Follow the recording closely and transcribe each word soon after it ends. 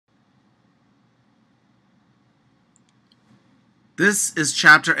This is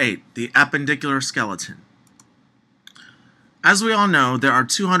Chapter 8, the Appendicular Skeleton. As we all know, there are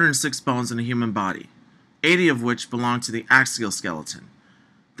 206 bones in a human body, 80 of which belong to the axial skeleton.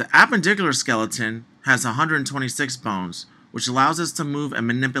 The appendicular skeleton has 126 bones, which allows us to move and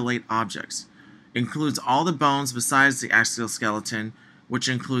manipulate objects. It includes all the bones besides the axial skeleton, which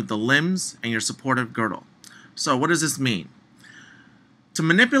include the limbs and your supportive girdle. So what does this mean? To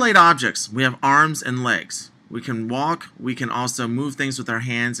manipulate objects, we have arms and legs. We can walk, we can also move things with our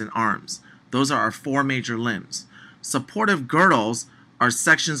hands and arms. Those are our four major limbs. Supportive girdles are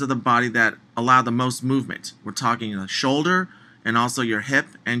sections of the body that allow the most movement. We're talking the shoulder and also your hip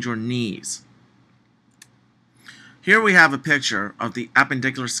and your knees. Here we have a picture of the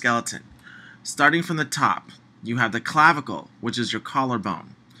appendicular skeleton. Starting from the top, you have the clavicle, which is your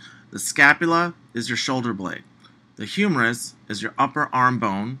collarbone. The scapula is your shoulder blade. The humerus is your upper arm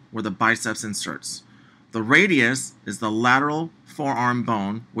bone where the biceps inserts. The radius is the lateral forearm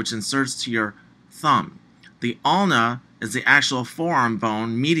bone, which inserts to your thumb. The ulna is the actual forearm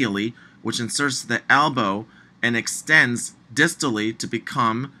bone medially, which inserts to the elbow and extends distally to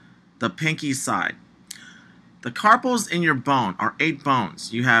become the pinky side. The carpals in your bone are 8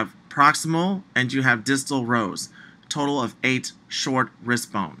 bones. You have proximal and you have distal rows, a total of 8 short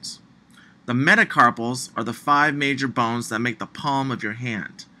wrist bones. The metacarpals are the 5 major bones that make the palm of your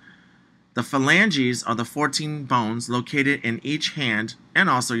hand. The phalanges are the 14 bones located in each hand and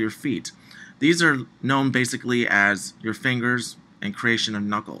also your feet. These are known basically as your fingers and creation of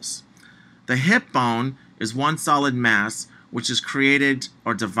knuckles. The hip bone is one solid mass which is created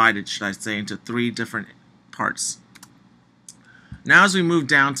or divided, should I say, into 3 different parts. Now as we move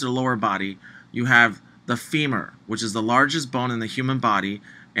down to the lower body, you have the femur, which is the largest bone in the human body,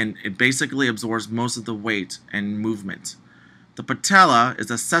 and it basically absorbs most of the weight and movement. The patella is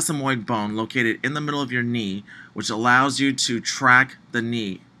a sesamoid bone located in the middle of your knee, which allows you to track the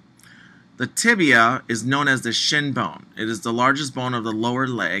knee. The tibia is known as the shin bone. It is the largest bone of the lower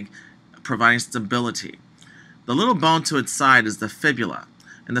leg, providing stability. The little bone to its side is the fibula,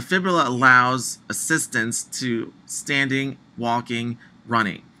 and the fibula allows assistance to standing, walking,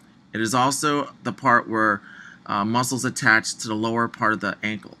 running. It is also the part where muscles attach to the lower part of the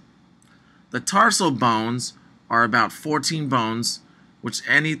ankle. The tarsal bones are about 14 bones, which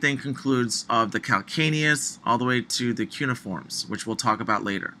anything concludes of the calcaneus all the way to the cuneiforms, which we'll talk about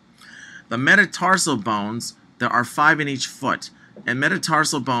later. The metatarsal bones, there are 5 in each foot, and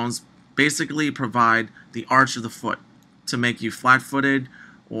metatarsal bones basically provide the arch of the foot to make you flat-footed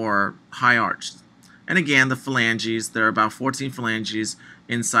or high-arched. And again, the phalanges, there are about 14 phalanges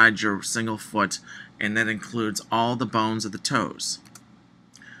inside your single foot, and that includes all the bones of the toes.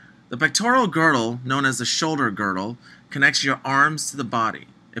 The pectoral girdle, known as the shoulder girdle, connects your arms to the body.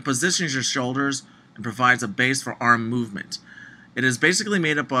 It positions your shoulders and provides a base for arm movement. It is basically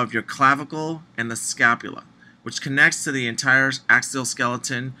made up of your clavicle and the scapula, which connects to the entire axial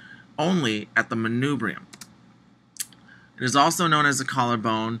skeleton only at the manubrium. It is also known as the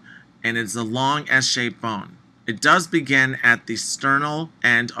collarbone, and it is a long S-shaped bone. It does begin at the sternal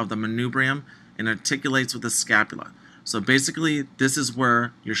end of the manubrium and articulates with the scapula. So basically, this is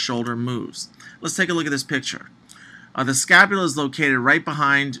where your shoulder moves. Let's take a look at this picture. The scapula is located right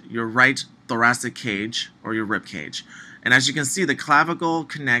behind your right thoracic cage, or your rib cage. And as you can see, the clavicle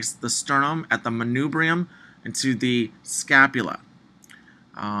connects the sternum at the manubrium into the scapula.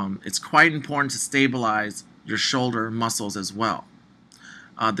 It's quite important to stabilize your shoulder muscles as well.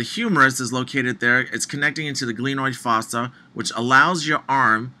 The humerus is located there. It's connecting into the glenoid fossa, which allows your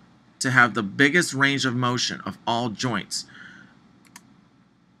arm to have the biggest range of motion of all joints.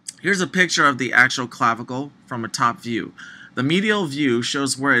 Here's a picture of the actual clavicle from a top view. The medial view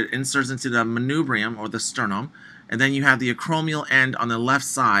shows where it inserts into the manubrium or the sternum, and then you have the acromial end on the left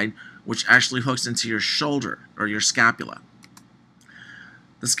side, which actually hooks into your shoulder or your scapula.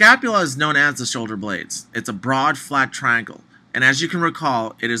 The scapula is known as the shoulder blades. It's a broad, flat triangle, and as you can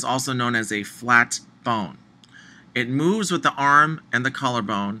recall, it is also known as a flat bone. It moves with the arm and the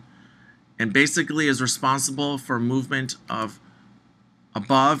collarbone, and basically is responsible for movement of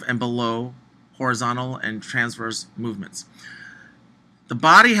above and below horizontal and transverse movements. The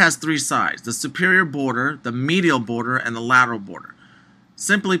body has 3 sides: the superior border, the medial border, and the lateral border.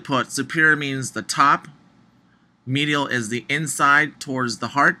 Simply put, superior means the top, medial is the inside towards the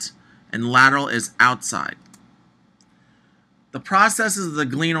heart, and lateral is outside. The processes of the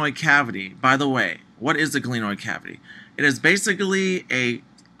glenoid cavity, by the way, what is the glenoid cavity? It is basically a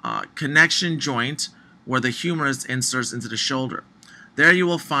connection joint where the humerus inserts into the shoulder. There you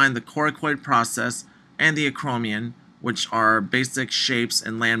will find the coracoid process and the acromion, which are basic shapes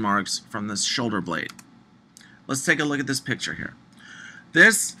and landmarks from the shoulder blade. Let's take a look at this picture here.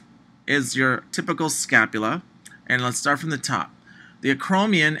 This is your typical scapula, and let's start from the top. The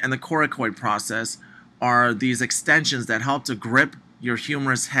acromion and the coracoid process are these extensions that help to grip your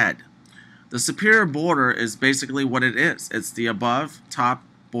humerus head. The superior border is basically what it is. It's the above top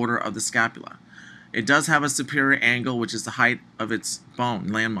border of the scapula. It does have a superior angle, which is the height of its bone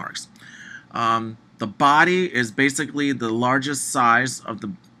landmarks. The body is basically the largest size of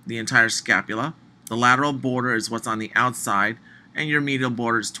the entire scapula. The lateral border is what's on the outside, and your medial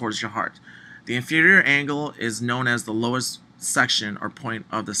border is towards your heart. The inferior angle is known as the lowest section or point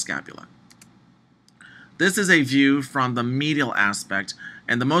of the scapula. This is a view from the medial aspect,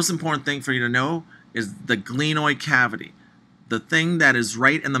 and the most important thing for you to know is the glenoid cavity. The thing that is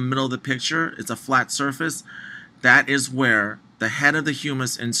right in the middle of the picture, it's a flat surface. That is where the head of the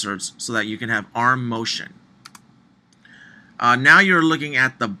humerus inserts so that you can have arm motion. Now you're looking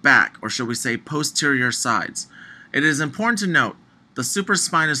at the back, or should we say posterior sides. It is important to note the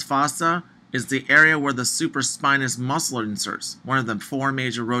supraspinous fossa is the area where the supraspinous muscle inserts, one of the four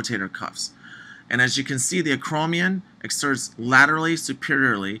major rotator cuffs. And as you can see, the acromion exerts laterally,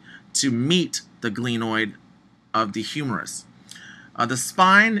 superiorly to meet the glenoid of the humerus. The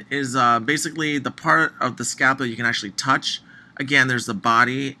spine is basically the part of the scapula you can actually touch. Again, there's the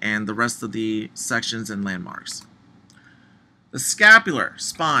body and the rest of the sections and landmarks. The scapular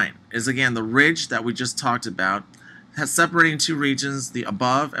spine is again the ridge that we just talked about. It has separating two regions, the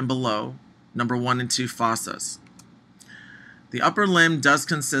above and below, number 1 and 2 fossas. The upper limb does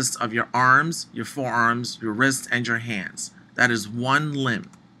consist of your arms, your forearms, your wrists, and your hands. That is one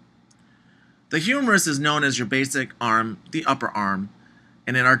limb. The humerus is known as your basic arm, the upper arm,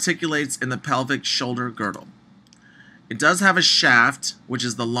 and it articulates in the pelvic shoulder girdle. It does have a shaft, which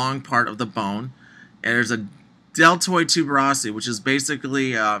is the long part of the bone, and there's a deltoid tuberosity, which is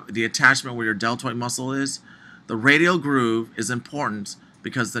basically the attachment where your deltoid muscle is. The radial groove is important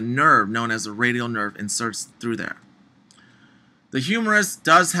because the nerve, known as the radial nerve, inserts through there. The humerus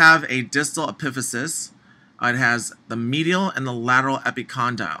does have a distal epiphysis. It has the medial and the lateral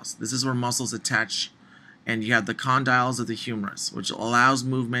epicondyles. This is where muscles attach, and you have the condyles of the humerus, which allows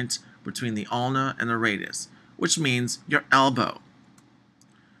movement between the ulna and the radius, which means your elbow.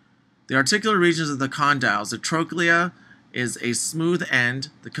 The articular regions of the condyles, the trochlea is a smooth end,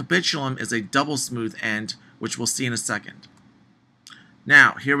 the capitulum is a double smooth end, which we'll see in a second.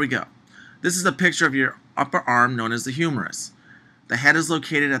 Now, here we go. This is a picture of your upper arm known as the humerus. The head is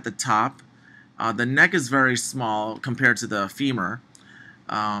located at the top. The neck is very small compared to the femur.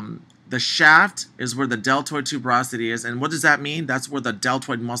 The shaft is where the deltoid tuberosity is, and what does that mean? That's where the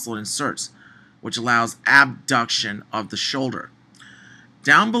deltoid muscle inserts, which allows abduction of the shoulder.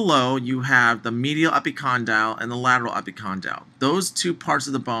 Down below, you have the medial epicondyle and the lateral epicondyle. Those two parts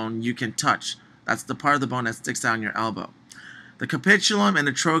of the bone you can touch. That's the part of the bone that sticks out in your elbow. The capitulum and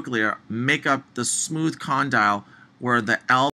the trochlea make up the smooth condyle where the elbow